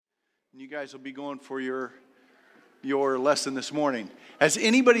You guys will be going for your lesson this morning. Has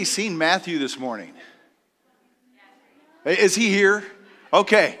anybody seen Matthew this morning? Is he here?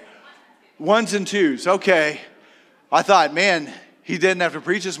 Okay. Ones and twos. Okay. I thought, man, he didn't have to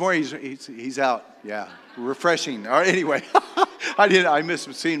preach this morning. He's out. Yeah. Refreshing. All right, anyway, I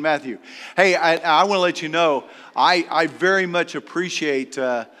missed seeing Matthew. Hey, I want to let you know, I very much appreciate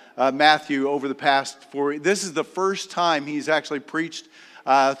Matthew over the past 4 weeks. This is the first time he's actually preached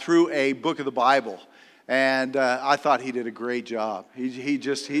through a book of the Bible, and I thought he did a great job. He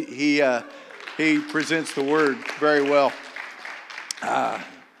presents the word very well.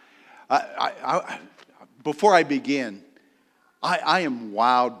 Before I begin, I am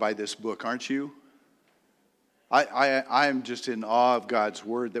wowed by this book, aren't you? I am just in awe of God's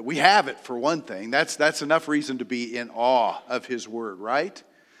word, that we have it, for one thing. That's enough reason to be in awe of his word, right?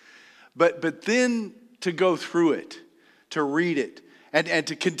 But then to go through it, to read it, and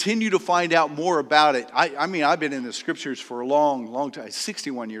to continue to find out more about it. I mean, I've been in the scriptures for a long time.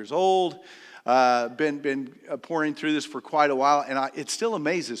 61 years old, been pouring through this for quite a while, and it still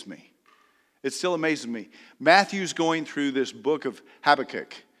amazes me. It still amazes me. Matthew's going through this book of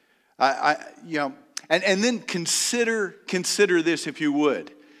Habakkuk. And then consider this, if you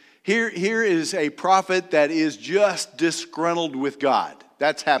would. Here is a prophet that is just disgruntled with God.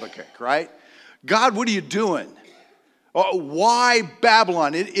 That's Habakkuk, right? God, what are you doing? Why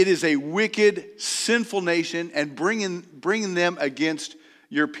Babylon? It is a wicked, sinful nation, and bringing them against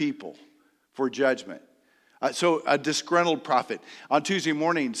your people for judgment. So a disgruntled prophet. On Tuesday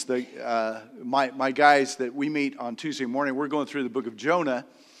mornings, my guys that we meet on Tuesday morning, we're going through the book of Jonah,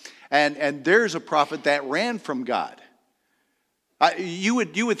 and there's a prophet that ran from God. You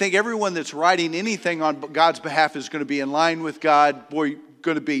would think everyone that's writing anything on God's behalf is going to be in line with God, going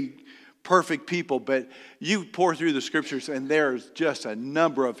to be perfect people, but you pour through the scriptures and there's just a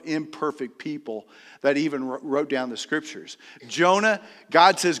number of imperfect people that even wrote down the scriptures. Jonah,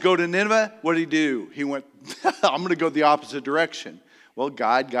 God says, go to Nineveh. What did he do? He went, I'm going to go the opposite direction. Well,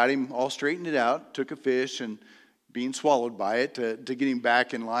 God got him all straightened it out, took a fish and being swallowed by it to get him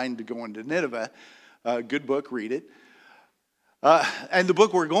back in line to go into Nineveh. Good book, read it. And the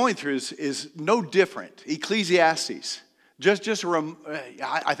book we're going through is no different. Ecclesiastes.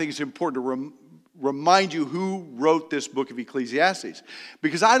 I think it's important to remind you who wrote this book of Ecclesiastes.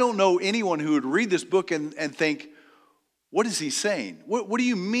 Because I don't know anyone who would read this book and think, what is he saying? What do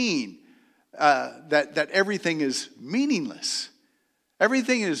you mean that everything is meaningless?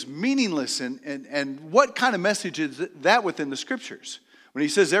 Everything is meaningless, and what kind of message is that within the scriptures? When he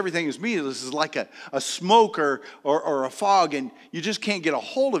says everything is meaningless, it's like a smoke or a fog, and you just can't get a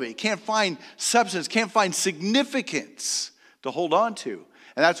hold of it. You can't find substance, can't find significance to hold on to.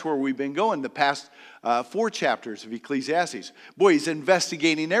 And that's where we've been going the past 4 chapters of Ecclesiastes. Boy, he's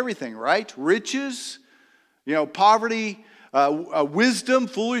investigating everything, right? Riches, poverty, wisdom,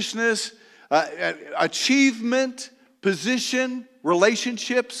 foolishness, achievement, position,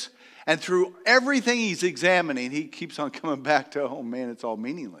 relationships. And through everything he's examining, he keeps on coming back to, oh man, it's all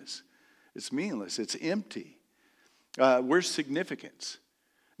meaningless. It's meaningless. It's empty. Where's significance?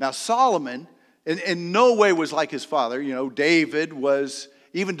 Now Solomon, in no way was like his father. David was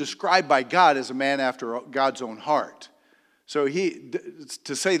even described by God as a man after God's own heart. So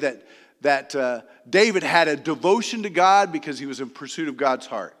to say that David had a devotion to God because he was in pursuit of God's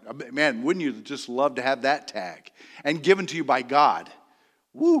heart. Man, wouldn't you just love to have that tag? And given to you by God.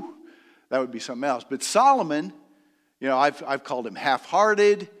 Woo! That would be something else. But Solomon, I've called him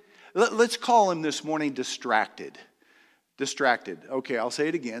half-hearted. Let's call him this morning distracted. Distracted. Okay, I'll say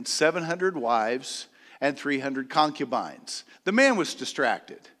it again. 700 wives and 300 concubines. The man was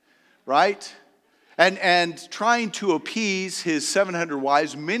distracted, right? And trying to appease his 700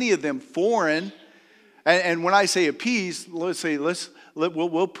 wives, many of them foreign. And when I say appease,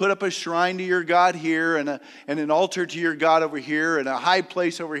 we'll put up a shrine to your God here and an altar to your God over here and a high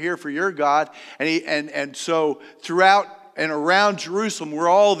place over here for your God. And so throughout and around Jerusalem were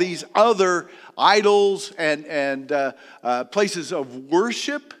all these other idols and places of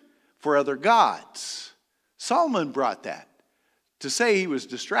worship for other gods. Solomon brought that. To say he was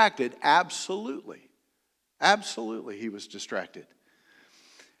distracted, absolutely. Absolutely he was distracted.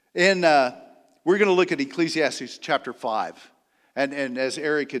 And we're going to look at Ecclesiastes chapter 5. And as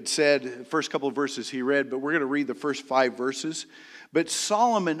Eric had said, the first couple of verses he read, but we're going to read the first 5 verses. But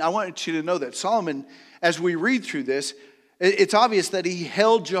Solomon, I want you to know that Solomon, as we read through this, it's obvious that he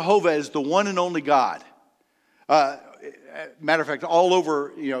held Jehovah as the one and only God. Matter of fact, all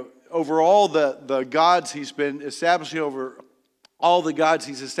over, over all the gods he's been establishing, over all the gods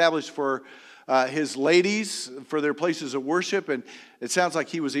he's established for his ladies for their places of worship, and it sounds like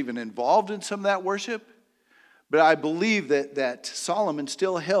he was even involved in some of that worship. But I believe that Solomon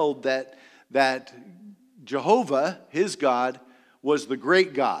still held that Jehovah, his God, was the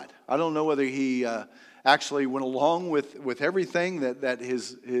great God. I don't know whether he actually went along with everything that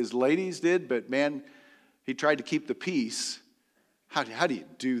his ladies did, but man, he tried to keep the peace. How do you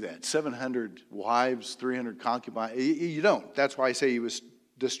do that? 700 wives, 300 concubines. You don't. That's why I say he was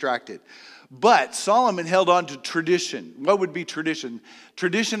distracted. But Solomon held on to tradition. What would be tradition?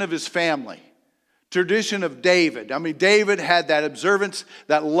 Tradition of his family. Tradition of David. I mean, David had that observance,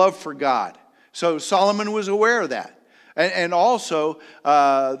 that love for God. So Solomon was aware of that. And also,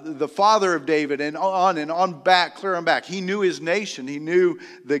 the father of David and on back, clear on back. He knew his nation. He knew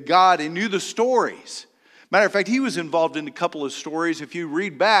the God. He knew the stories. Matter of fact, he was involved in a couple of stories. If you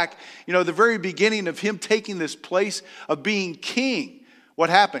read back, the very beginning of him taking this place of being king, what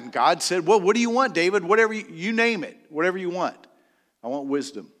happened? God said, well, what do you want, David? Whatever you name it, whatever you want. I want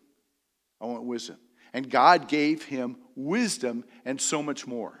wisdom. I want wisdom. And God gave him wisdom and so much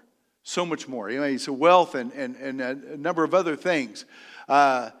more. So much more. It's a wealth and a number of other things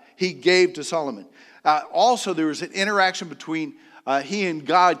he gave to Solomon. Also, there was an interaction between he and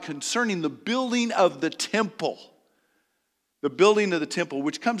God concerning the building of the temple. The building of the temple,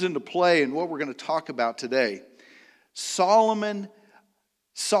 which comes into play in what we're going to talk about today. Solomon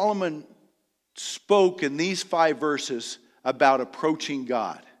spoke in these 5 verses about approaching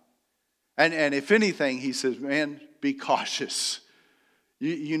God. And if anything, he says, man, be cautious.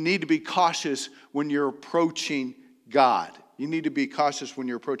 You need to be cautious when you're approaching God. You need to be cautious when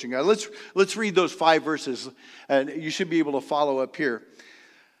you're approaching God. Let's read those 5 verses, and you should be able to follow up here.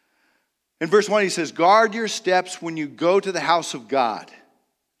 In verse 1, he says, guard your steps when you go to the house of God.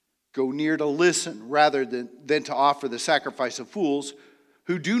 Go near to listen rather than to offer the sacrifice of fools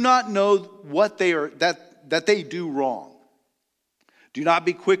who do not know what they are that they do wrong. Do not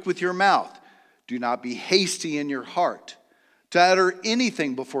be quick with your mouth. Do not be hasty in your heart to utter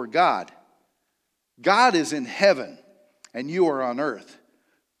anything before God. God is in heaven, and you are on earth,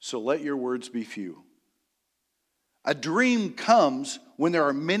 so let your words be few. A dream comes when there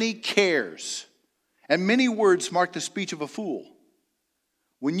are many cares, and many words mark the speech of a fool.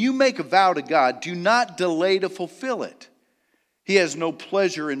 When you make a vow to God, do not delay to fulfill it. He has no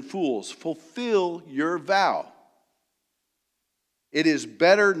pleasure in fools. Fulfill your vow. It is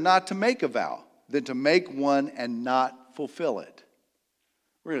better not to make a vow than to make one and not fulfill it.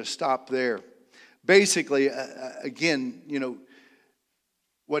 We're going to stop there. Basically, again,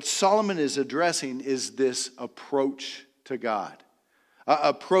 what Solomon is addressing is this approach to God.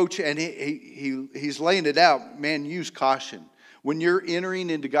 Approach, and he's laying it out. Man, use caution. When you're entering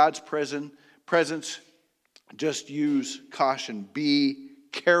into God's presence, just use caution. Be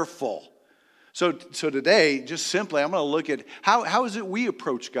careful. So today, just simply, I'm going to look at how is it we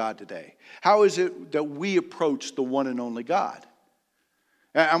approach God today? How is it that we approach the one and only God?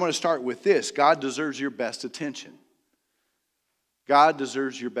 I'm going to start with this. God deserves your best attention. God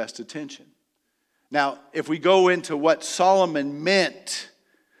deserves your best attention. Now, if we go into what Solomon meant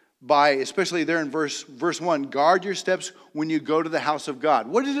by, especially there in verse 1, guard your steps when you go to the house of God.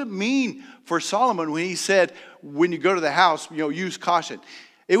 What did it mean for Solomon when he said, when you go to the house, use caution?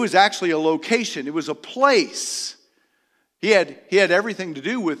 It was actually a location. It was a place. He had everything to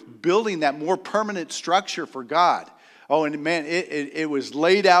do with building that more permanent structure for God. Oh, and man, it was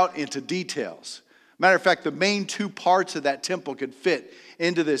laid out into details. Matter of fact, the main 2 parts of that temple could fit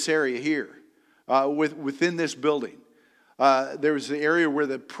into this area here, within this building. There was the area where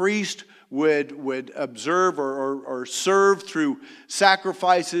the priest would observe or serve through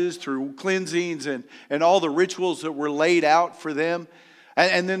sacrifices, through cleansings, and all the rituals that were laid out for them.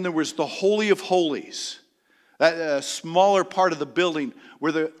 And then there was the Holy of Holies, that smaller part of the building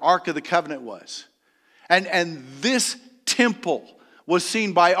where the Ark of the Covenant was. And this temple was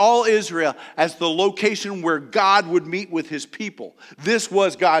seen by all Israel as the location where God would meet with his people. This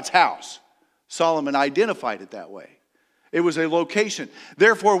was God's house. Solomon identified it that way. It was a location.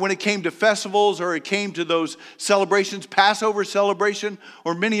 Therefore, when it came to festivals or it came to those celebrations, Passover celebration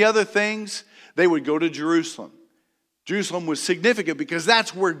or many other things, they would go to Jerusalem. Jerusalem was significant because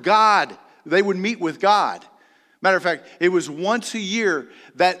that's where they would meet with God. Matter of fact, it was once a year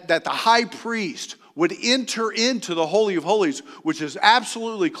that the high priest would enter into the Holy of Holies, which is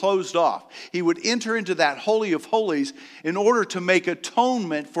absolutely closed off. He would enter into that Holy of Holies in order to make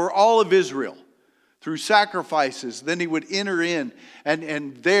atonement for all of Israel through sacrifices. Then he would enter in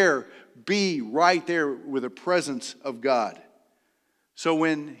and there be right there with the presence of God. So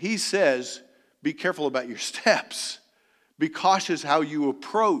when he says, be careful about your steps, Be cautious how you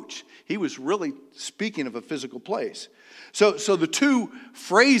approach. He was really speaking of a physical place. So the two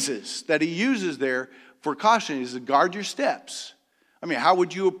phrases that he uses there for caution is to guard your steps. I mean, how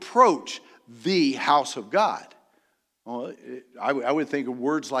would you approach the house of God? Well, I would think of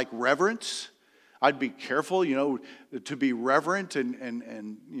words like reverence. I'd be careful, to be reverent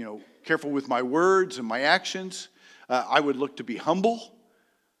and careful with my words and my actions. I would look to be humble.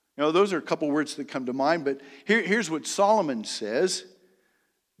 Those are a couple words that come to mind. But here's what Solomon says.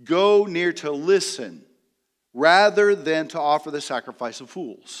 Go near to listen rather than to offer the sacrifice of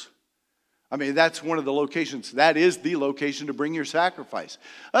fools. I mean, that's one of the locations. That is the location to bring your sacrifice.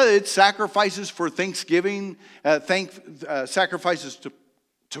 It's sacrifices for thanksgiving, sacrifices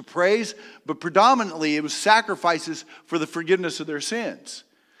to praise, but predominantly it was sacrifices for the forgiveness of their sins.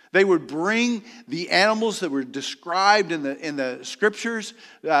 They would bring the animals that were described in the scriptures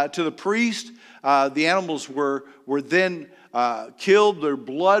to the priest. The animals were then killed, their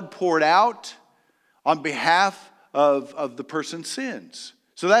blood poured out on behalf of the person's sins.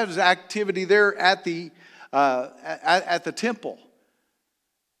 So that was activity there at the temple.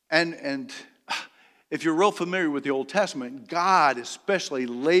 And if you're real familiar with the Old Testament, God, especially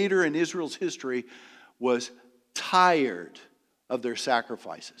later in Israel's history, was tired of their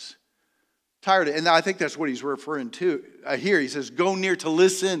sacrifices. Tired. And I think that's what he's referring to here. He says, go near to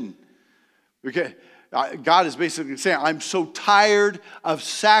listen. Okay. God is basically saying, I'm so tired of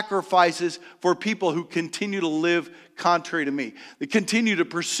sacrifices for people who continue to live contrary to me. They continue to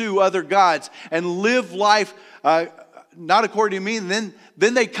pursue other gods and live life not according to me. And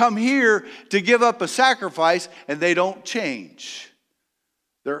then they come here to give up a sacrifice and they don't change.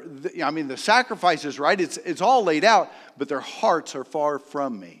 The sacrifice is right. It's all laid out, but their hearts are far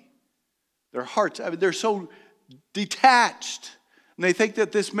from me. Their hearts, they're so detached. And they think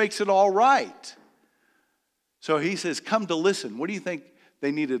that this makes it all right. So he says, come to listen. What do you think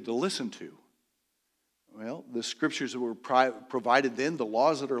they needed to listen to? Well, the scriptures that were provided then, the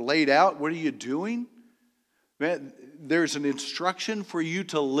laws that are laid out. What are you doing? Man, there's an instruction for you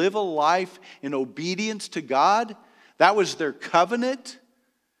to live a life in obedience to God. That was their covenant.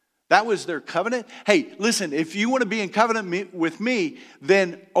 That was their covenant. Hey, listen, if you want to be in covenant with me,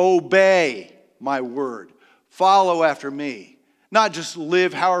 then obey my word. Follow after me. Not just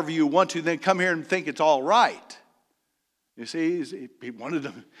live however you want to, then come here and think it's all right. You see, he wanted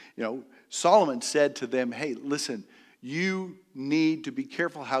them, Solomon said to them, hey, listen, you need to be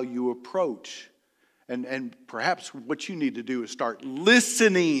careful how you approach. And perhaps what you need to do is start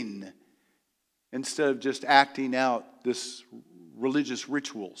listening instead of just acting out these religious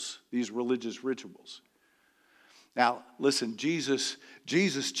rituals. Now, listen, Jesus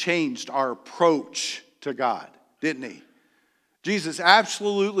changed our approach to God, didn't he? Jesus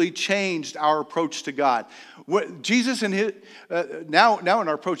absolutely changed our approach to God. Jesus and his now in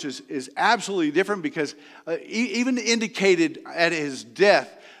our approach is absolutely different because even indicated at his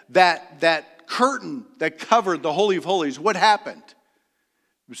death that curtain that covered the Holy of Holies, what happened?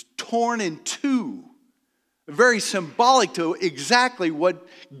 It was torn in two. Very symbolic to exactly what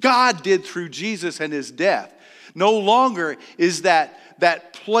God did through Jesus and his death. No longer is that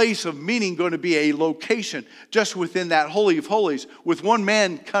place of meaning going to be a location just within that Holy of Holies with one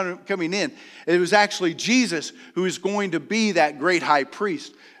man coming in. It was actually Jesus who is going to be that great high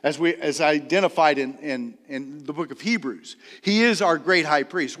priest as identified in the book of Hebrews. He is our great high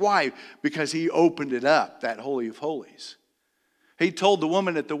priest. Why? Because he opened it up, that Holy of Holies. He told the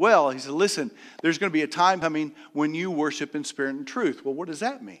woman at the well, he said, listen, there's going to be a time coming when you worship in spirit and truth. Well, what does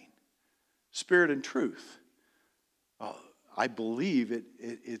that mean? Spirit and truth. I believe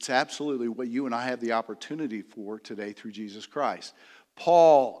it's absolutely what you and I have the opportunity for today through Jesus Christ.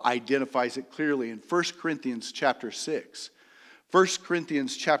 Paul identifies it clearly in 1 Corinthians chapter 6. 1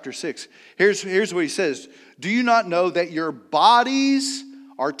 Corinthians chapter 6. Here's what he says. Do you not know that your bodies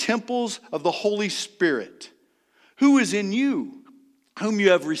are temples of the Holy Spirit, who is in you, whom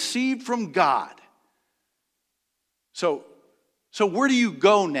you have received from God? So where do you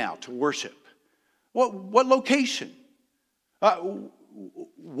go now to worship? What location?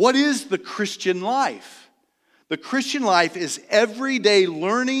 What is the Christian life? The Christian life is everyday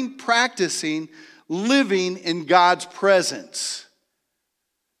learning, practicing, living in God's presence.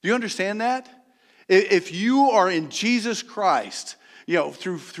 Do you understand that? If you are in Jesus Christ,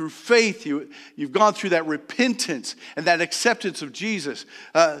 through faith, you've gone through that repentance and that acceptance of Jesus,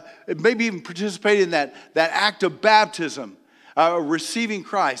 maybe even participating in that act of baptism. Receiving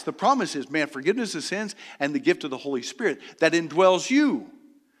Christ. The promise is, forgiveness of sins and the gift of the Holy Spirit that indwells you.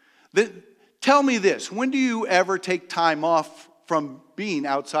 Tell me this, when do you ever take time off from being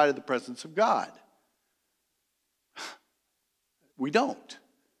outside of the presence of God? We don't.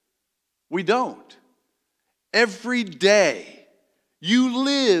 We don't. Every day you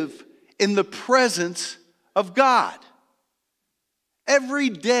live in the presence of God. Every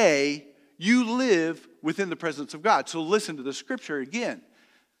day you live within the presence of God. So listen to the scripture again.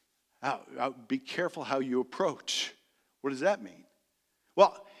 Be careful how you approach. What does that mean?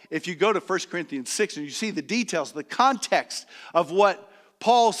 Well, if you go to 1 Corinthians 6 and you see the details, the context of what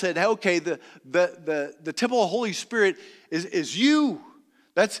Paul said, okay, the temple of the Holy Spirit is you.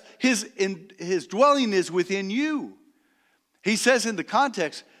 That's his dwelling is within you. He says in the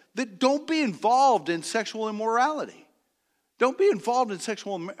context that don't be involved in sexual immorality. Don't be involved in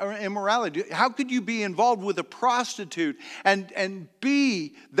sexual immorality. How could you be involved with a prostitute and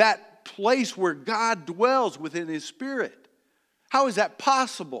be that place where God dwells within his spirit? How is that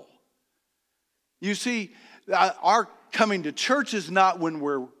possible? You see, our coming to church is not when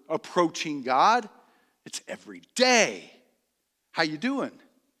we're approaching God. It's every day. How you doing?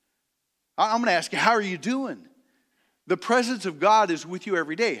 I'm going to ask you, how are you doing? The presence of God is with you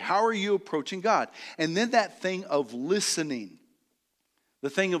every day. How are you approaching God? And then that thing of listening. The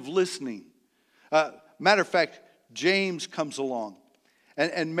thing of listening. Matter of fact, James comes along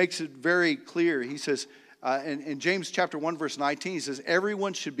and makes it very clear. He says, in James chapter 1, verse 19, he says,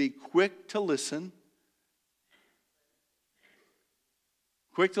 everyone should be quick to listen,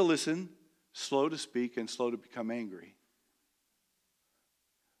 slow to speak, and slow to become angry.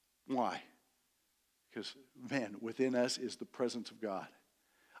 Why? Because, man, within us is the presence of God.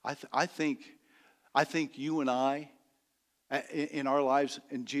 I think you and I, in our lives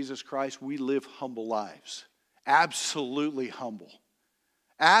in Jesus Christ, we live humble lives. Absolutely humble.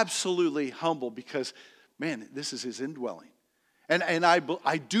 Absolutely humble because, man, this is his indwelling. And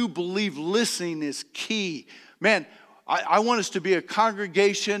I do believe listening is key. Man, I want us to be a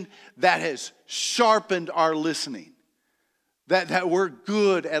congregation that has sharpened our listening. That we're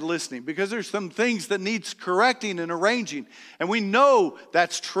good at listening. Because there's some things that needs correcting and arranging. And we know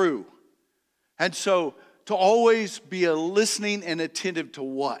that's true. And so to always be a listening and attentive to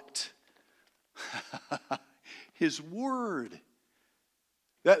what? His word.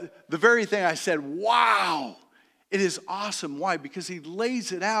 The very thing I said, wow, it is awesome. Why? Because he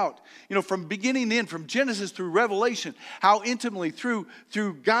lays it out, from beginning to end, from Genesis through Revelation, how intimately through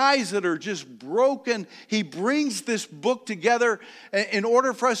guys that are just broken, he brings this book together in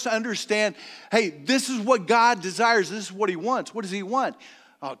order for us to understand, hey, this is what God desires. This is what he wants. What does he want?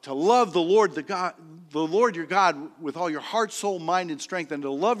 To love the Lord your God with all your heart, soul, mind, and strength, and to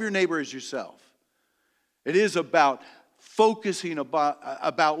love your neighbor as yourself. It is about focusing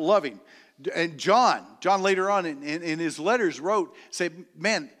about loving. And John later on in his letters wrote, say,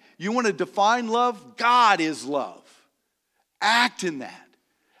 man, you want to define love? God is love. Act in that.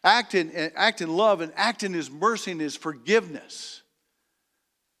 Act in love and act in his mercy and his forgiveness.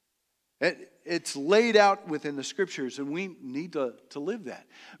 It's laid out within the scriptures, and we need to live that.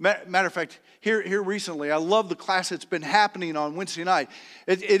 Matter of fact, here recently, I love the class that's been happening on Wednesday night.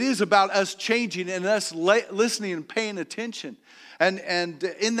 It is about us changing and us listening and paying attention. And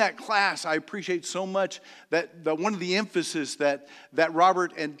in that class, I appreciate so much that one of the emphasis that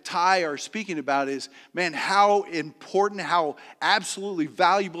Robert and Ty are speaking about is, man, how important, how absolutely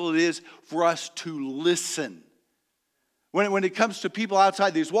valuable it is for us to listen. When it comes to people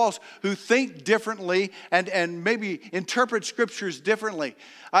outside these walls who think differently and maybe interpret scriptures differently,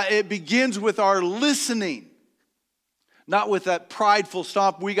 it begins with our listening, not with that prideful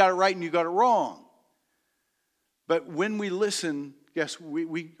stomp, we got it right and you got it wrong. But when we listen, yes,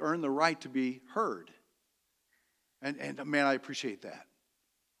 we earn the right to be heard. And man, I appreciate that.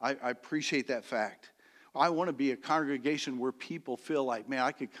 I appreciate that fact. I want to be a congregation where people feel like, man,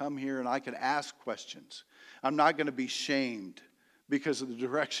 I could come here and I could ask questions. I'm not going to be shamed because of the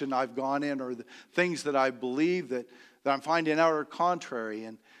direction I've gone in or the things that I believe that I'm finding out are contrary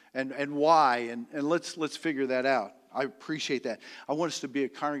and why. And let's figure that out. I appreciate that. I want us to be a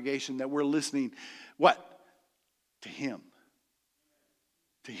congregation that we're listening, what? To him.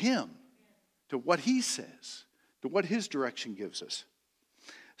 To him. To what he says. To what his direction gives us.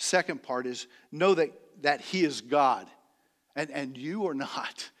 Second part is know that he is God. And you are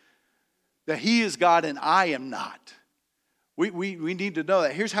not. That he is God and I am not. We need to know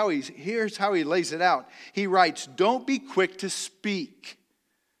that. Here's how he lays it out. He writes, don't be quick to speak.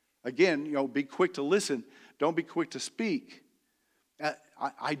 Again, be quick to listen. Don't be quick to speak.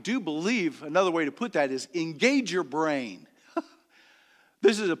 I do believe another way to put that is engage your brain.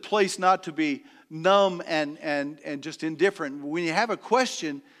 This is a place not to be numb and just indifferent. When you have a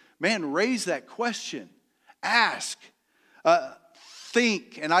question, man, raise that question. Ask.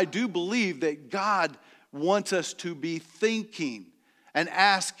 Think. And I do believe that God wants us to be thinking and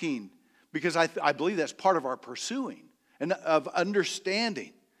asking, because I believe that's part of our pursuing and of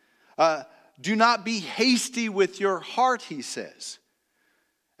understanding. Do not be hasty with your heart, he says.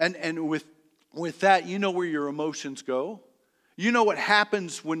 And with that, you know where your emotions go. You know what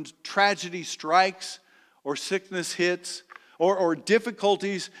happens when tragedy strikes or sickness hits or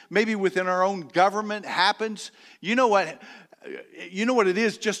difficulties maybe within our own government happens. You know what it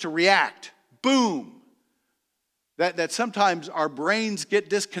is just to react. Boom. That sometimes our brains get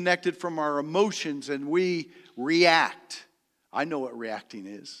disconnected from our emotions and we react. I know what reacting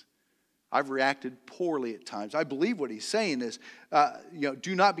is. I've reacted poorly at times. I believe what he's saying is,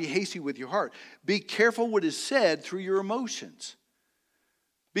 do not be hasty with your heart. Be careful what is said through your emotions.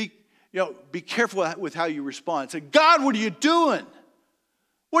 Be careful with how you respond. Say, God, what are you doing?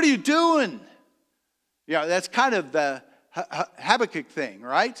 What are you doing? That's kind of the Habakkuk thing,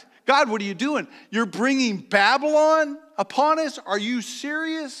 right? God, what are you doing? You're bringing Babylon upon us? Are you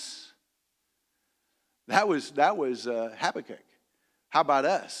serious? That was Habakkuk. How about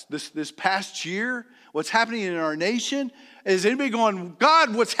us? This past year, what's happening in our nation? Is anybody going,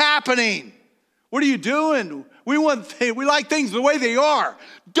 God, what's happening? What are you doing? We like things the way they are.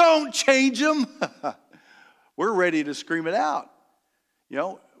 Don't change them. We're ready to scream it out.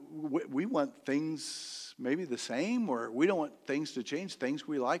 We want things maybe the same, or we don't want things to change. Things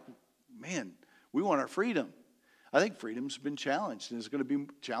we like, man, we want our freedom. I think freedom's been challenged, and it's going to be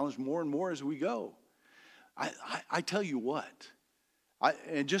challenged more and more as we go. I tell you what,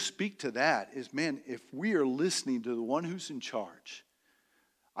 and just speak to that is, man, if we are listening to the one who's in charge,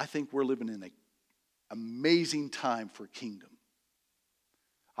 I think we're living in an amazing time for kingdom.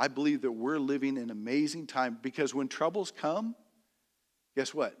 I believe that we're living in an amazing time, because when troubles come,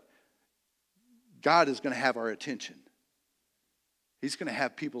 guess what? God is going to have our attention. He's going to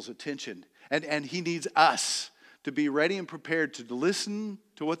have people's attention. And he needs us to be ready and prepared to listen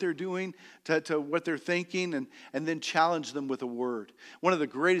to what they're doing, to what they're thinking, and then challenge them with a word. One of the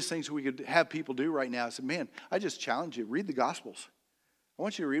greatest things we could have people do right now is say, man, I just challenge you, read the Gospels. I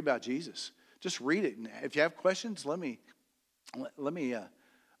want you to read about Jesus. Just read it. And if you have questions, let me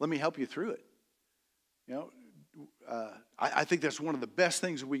help you through it. I think that's one of the best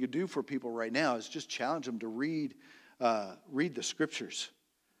things that we could do for people right now is just challenge them to read the Scriptures.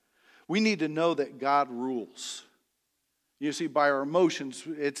 We need to know that God rules. You see, by our emotions,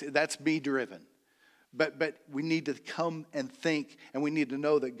 that's me driven. But we need to come and think, and we need to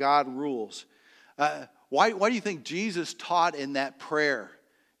know that God rules. Why do you think Jesus taught in that prayer?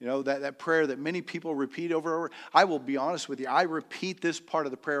 That prayer that many people repeat over and over. I will be honest with you. I repeat this part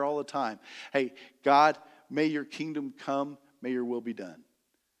of the prayer all the time. Hey, God, may your kingdom come. May your will be done.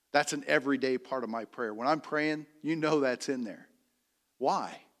 That's an everyday part of my prayer. When I'm praying, that's in there.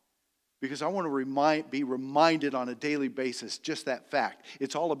 Why? Because I want to be reminded on a daily basis just that fact.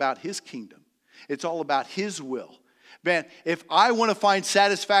 It's all about his kingdom. It's all about his will. Man, if I want to find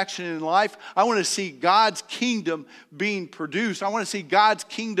satisfaction in life, I want to see God's kingdom being produced. I want to see God's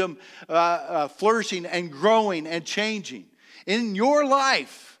kingdom flourishing and growing and changing. In your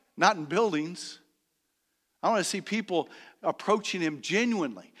life, not in buildings. I want to see people approaching him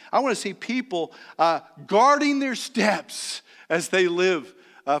genuinely. I want to see people guarding their steps as they live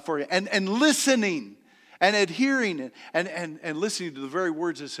for him. And listening and adhering and listening to the very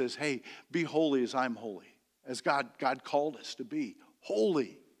words that says, hey, be holy as I'm holy. As God called us to be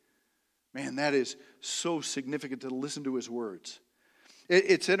holy. Man, that is so significant to listen to his words.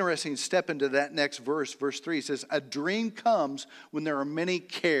 It's interesting, step into that next verse. Verse 3 says, a dream comes when there are many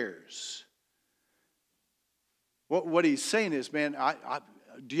cares. What he's saying is, man,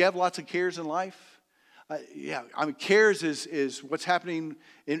 do you have lots of cares in life? Cares is what's happening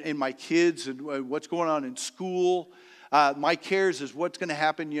in my kids and what's going on in school. My cares is what's going to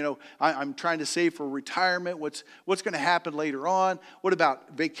happen. I'm trying to save for retirement. What's going to happen later on? What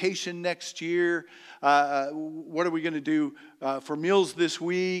about vacation next year? What are we going to do for meals this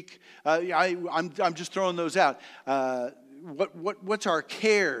week? I'm just throwing those out. What's our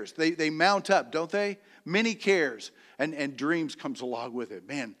cares? They mount up, don't they? Many cares, and dreams comes along with it.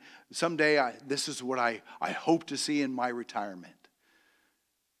 Man, someday this is what I hope to see in my retirement.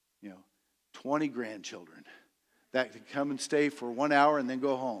 20 grandchildren that can come and stay for 1 hour and then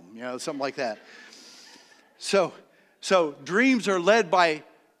go home, something like that. So dreams are led by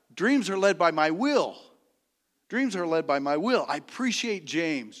my will. Dreams are led by my will. I appreciate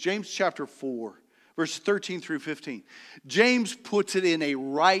James chapter 4, verses 13 through 15. James puts it in a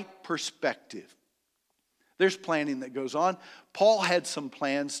right perspective. There's planning that goes on. Paul had some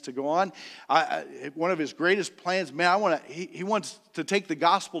plans to go on. One of his greatest plans, man, he wants to take the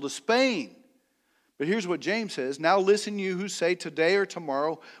gospel to Spain. But here's what James says. Now listen, you who say today or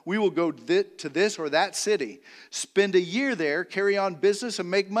tomorrow, we will go to this or that city, spend a year there, carry on business, and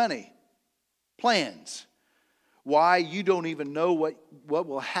make money. Plans. Why? You don't even know what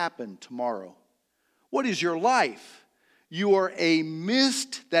will happen tomorrow. What is your life? You are a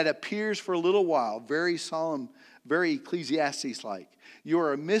mist that appears for a little while. Very solemn, very Ecclesiastes-like. You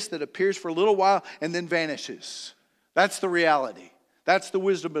are a mist that appears for a little while and then vanishes. That's the reality. That's the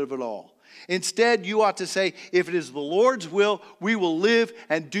wisdom of it all. Instead, you ought to say, if it is the Lord's will, we will live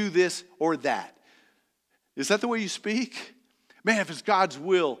and do this or that. Is that the way you speak? Man, if it's God's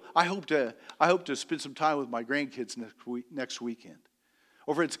will, I hope to spend some time with my grandkids next weekend.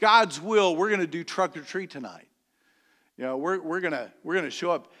 Or if it's God's will, we're going to do trunk or treat tonight. You know, we're gonna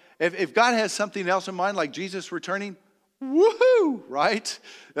show up. If God has something else in mind, like Jesus returning, woohoo, right?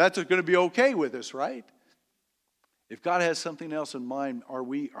 That's going to be okay with us, right? If God has something else in mind, are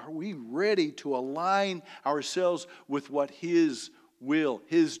we ready to align ourselves with what His will,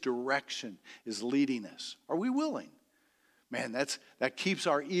 His direction is leading us? Are we willing? Man, that keeps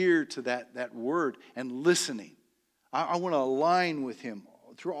our ear to that word and listening. I want to align with Him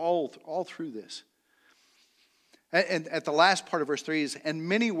through all through this. And at the last part of verse 3 is, and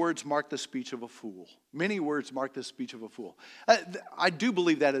many words mark the speech of a fool. Many words mark the speech of a fool. I do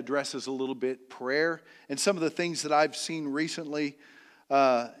believe that addresses a little bit prayer and some of the things that I've seen recently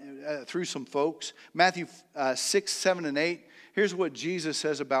through some folks. Matthew 6, 7, and 8. Here's what Jesus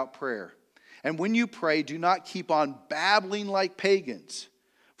says about prayer. And when you pray, do not keep on babbling like pagans,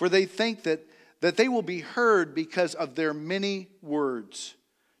 for they think that they will be heard because of their many words.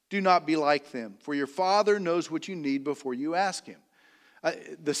 Do not be like them, for your Father knows what you need before you ask Him.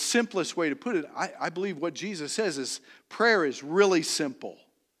 The simplest way to put it, I believe what Jesus says is prayer is really simple.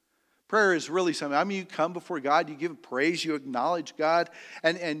 Prayer is really simple. I mean, you come before God, you give praise, you acknowledge God,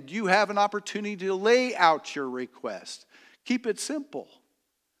 and you have an opportunity to lay out your request. Keep it simple.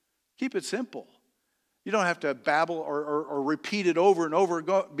 Keep it simple. You don't have to babble or repeat it over and over,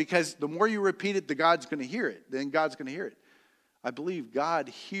 because the more you repeat it, God's going to hear it. Then God's going to hear it. I believe God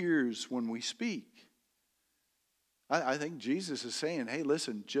hears when we speak. I think Jesus is saying, hey,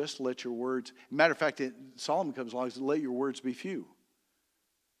 listen, just let your words. Matter of fact, Solomon comes along and says, let your words be few.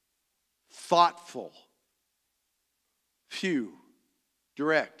 Thoughtful. Few.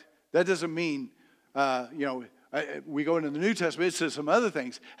 Direct. That doesn't mean, we go into the New Testament, it says some other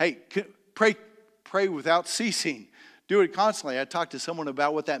things. Hey, pray without ceasing. Do it constantly. I talked to someone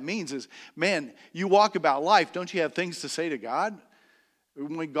about what that means is, man, you walk about life. Don't you have things to say to God? We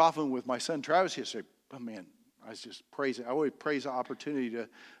went golfing with my son Travis yesterday. Oh, man, I was just praising. I always praise the opportunity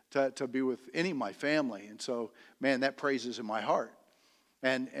to be with any of my family. And so, man, that praise is in my heart.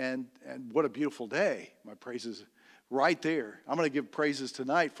 And what a beautiful day. My praise is right there. I'm going to give praises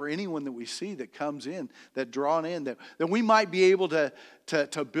tonight for anyone that we see that comes in, that drawn in, that we might be able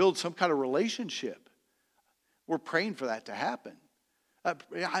to build some kind of relationship. We're praying for that to happen.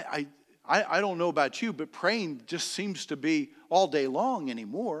 I don't know about you, but praying just seems to be all day long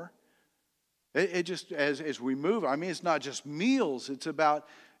anymore. It just, as we move, I mean, it's not just meals. It's about,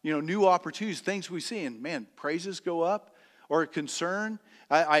 new opportunities, things we see. And, man, praises go up or a concern.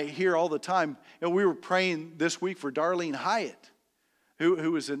 I hear all the time. We were praying this week for Darlene Hyatt,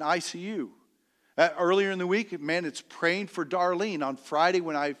 who was in ICU. Earlier in the week, man, it's praying for Darlene. On Friday,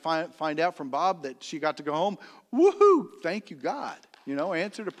 when I find out from Bob that she got to go home, woohoo, thank you, God.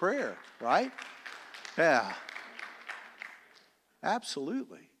 Answer to prayer, right? Yeah.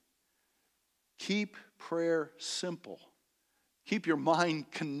 Absolutely. Keep prayer simple. Keep your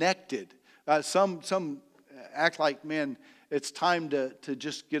mind connected. Some act like, man, it's time to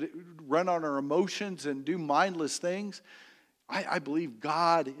just run on our emotions and do mindless things. I believe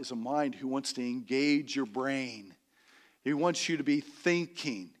God is a mind who wants to engage your brain. He wants you to be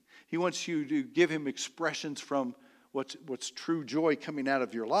thinking. He wants you to give Him expressions from what's true joy coming out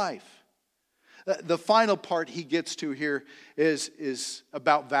of your life. The final part he gets to here is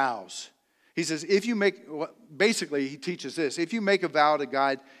about vows. He says, basically he teaches this. If you make a vow to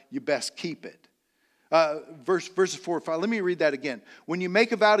God, you best keep it. Verses 4 and 5, let me read that again. When you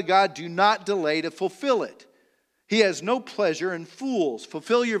make a vow to God, do not delay to fulfill it. He has no pleasure in fools.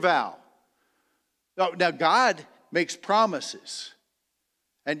 Fulfill your vow. Now, God makes promises.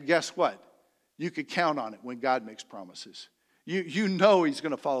 And guess what? You could count on it when God makes promises. You know He's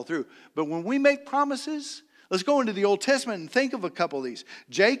going to follow through. But when we make promises, let's go into the Old Testament and think of a couple of these.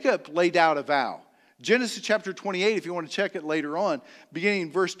 Jacob laid out a vow. Genesis chapter 28, if you want to check it later on, beginning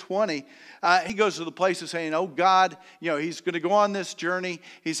in verse 20, he goes to the place of saying, oh God, he's going to go on this journey.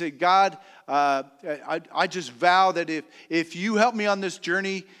 He said, God, I just vow that if you help me on this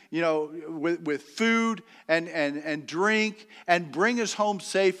journey, with food and drink and bring us home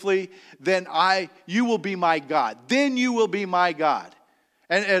safely, then you will be my God. Then you will be my God.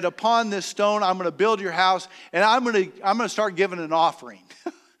 And upon this stone, I'm going to build your house, and I'm going to start giving an offering.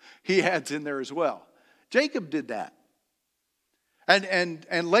 He adds in there as well. Jacob did that.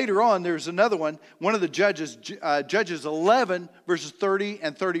 And later on, there's another one. One of the Judges 11, verses 30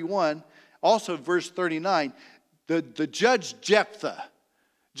 and 31, also verse 39, the judge Jephthah.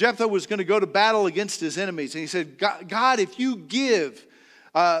 Jephthah was going to go to battle against his enemies. And he said, God, if you give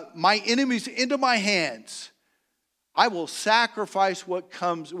my enemies into my hands, I will sacrifice what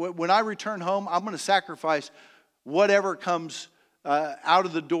comes. When I return home, I'm going to sacrifice whatever comes out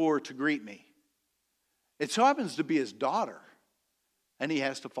of the door to greet me. It so happens to be his daughter. And he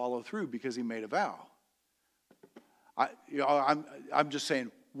has to follow through because he made a vow. I'm just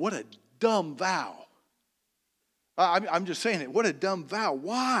saying, what a dumb vow. I'm just saying it. What a dumb vow.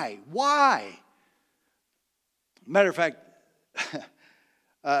 Why? Why? Matter of fact,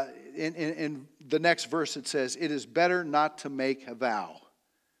 in the next verse it says, it is better not to make a vow.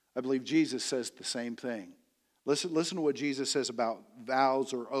 I believe Jesus says the same thing. Listen to what Jesus says about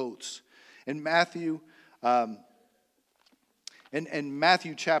vows or oaths. In Matthew, in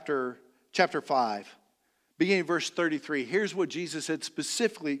Matthew chapter 5, beginning verse 33, here's what Jesus said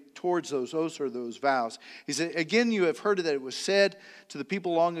specifically towards those oaths or those vows. He said, again, you have heard that it was said to the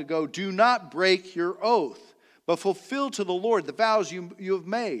people long ago, do not break your oath, but fulfill to the Lord the vows you have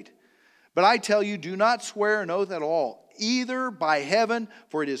made. But I tell you, do not swear an oath at all, either by heaven,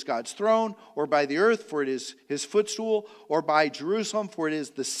 for it is God's throne, or by the earth, for it is his footstool, or by Jerusalem, for it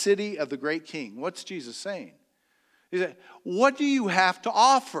is the city of the great king. What's Jesus saying? He said, what do you have to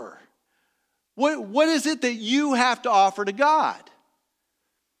offer? What is it that you have to offer to God?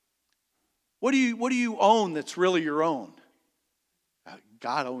 What do you own that's really your own?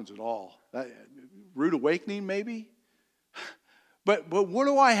 God owns it all. Rude awakening, maybe? But what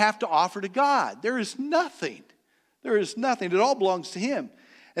do I have to offer to God? There is nothing. There is nothing. It all belongs to him.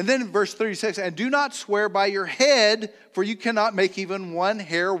 And then in verse 36, and do not swear by your head, for you cannot make even one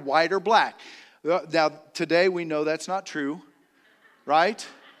hair white or black. Now, today we know that's not true, right?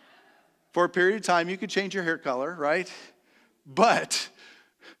 For a period of time, you could change your hair color, right? But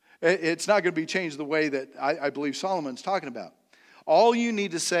it's not going to be changed the way that I believe Solomon's talking about. All you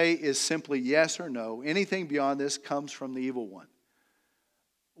need to say is simply yes or no. Anything beyond this comes from the evil one.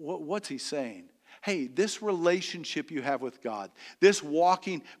 What's he saying? Hey, this relationship you have with God, this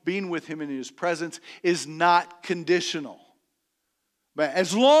walking, being with him in his presence is not conditional. But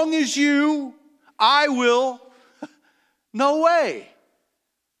as long as I will. No way.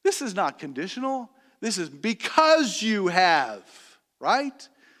 This is not conditional. This is because you have, right?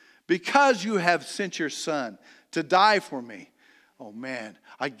 Because you have sent your son to die for me. Oh man,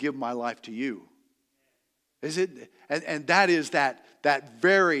 I give my life to you. Is it? And that is that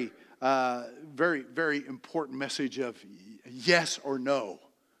very, very, very important message of yes or no.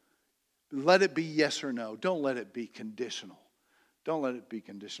 Let it be yes or no. Don't let it be conditional. Don't let it be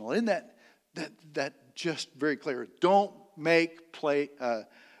conditional. Isn't that just very clear? Don't play.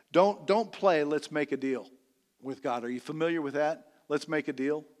 Let's make a deal with God. Are you familiar with that? Let's make a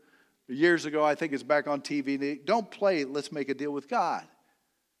deal. Years ago, I think it's back on TV. Don't play. Let's make a deal with God.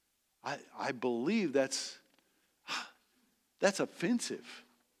 I believe that's offensive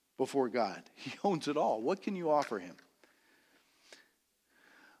before God. He owns it all. What can you offer him?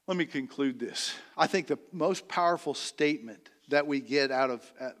 Let me conclude this. I think the most powerful statement that we get out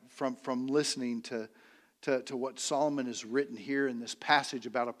of from listening to what Solomon has written here in this passage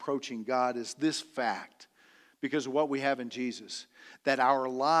about approaching God is this fact, because of what we have in Jesus, that our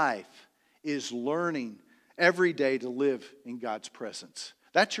life is learning every day to live in God's presence.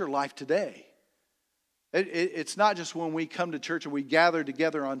 That's your life today. It's not just when we come to church and we gather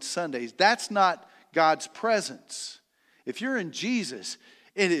together on Sundays. That's not God's presence. If you're in Jesus,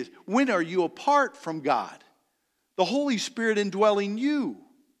 it is, when are you apart from God? The Holy Spirit indwelling you.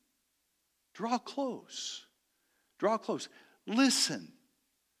 Draw close. Draw close. Listen.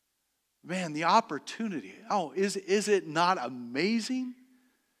 Man, the opportunity. Oh, is it not amazing?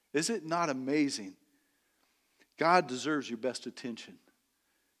 Is it not amazing? God deserves your best attention.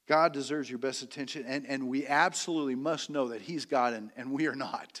 God deserves your best attention. And we absolutely must know that he's God and we are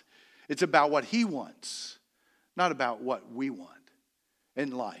not. It's about what he wants, not about what we want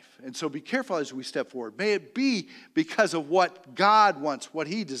in life. And so be careful as we step forward. May it be because of what God wants, what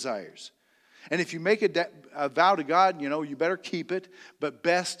he desires. And if you make a vow to God, you better keep it. But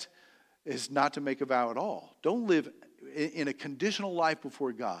best is not to make a vow at all. Don't live in a conditional life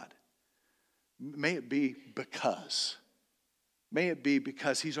before God. May it be because. May it be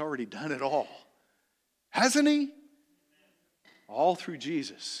because He's already done it all. Hasn't He? All through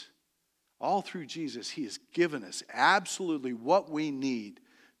Jesus. All through Jesus, He has given us absolutely what we need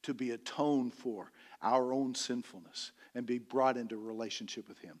to be atoned for our own sinfulness and be brought into relationship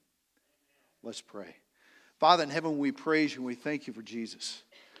with Him. Let's pray. Father in heaven, we praise you and we thank you for Jesus.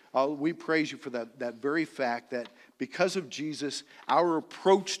 We praise you for that very fact that because of Jesus, our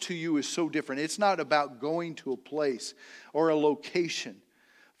approach to you is so different. It's not about going to a place or a location.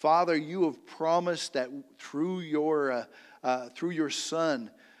 Father, you have promised that through your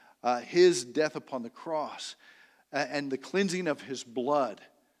Son, His death upon the cross and the cleansing of His blood,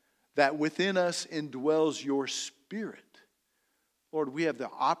 that within us indwells your Spirit. Lord, we have the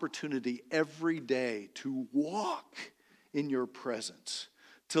opportunity every day to walk in your presence,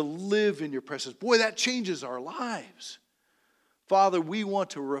 to live in your presence. Boy, that changes our lives. Father, we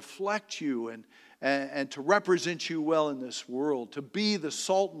want to reflect you and to represent you well in this world, to be the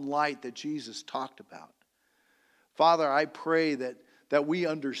salt and light that Jesus talked about. Father, I pray that we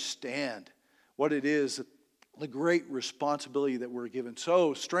understand what it is, the great responsibility that we're given.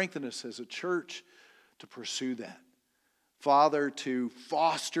 So strengthen us as a church to pursue that. Father, to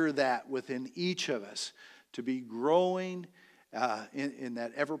foster that within each of us, to be growing in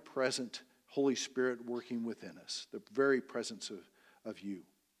that ever-present Holy Spirit working within us, the very presence of you.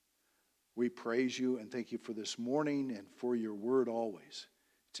 We praise you and thank you for this morning and for your word always.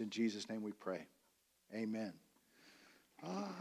 It's in Jesus' name we pray. Amen.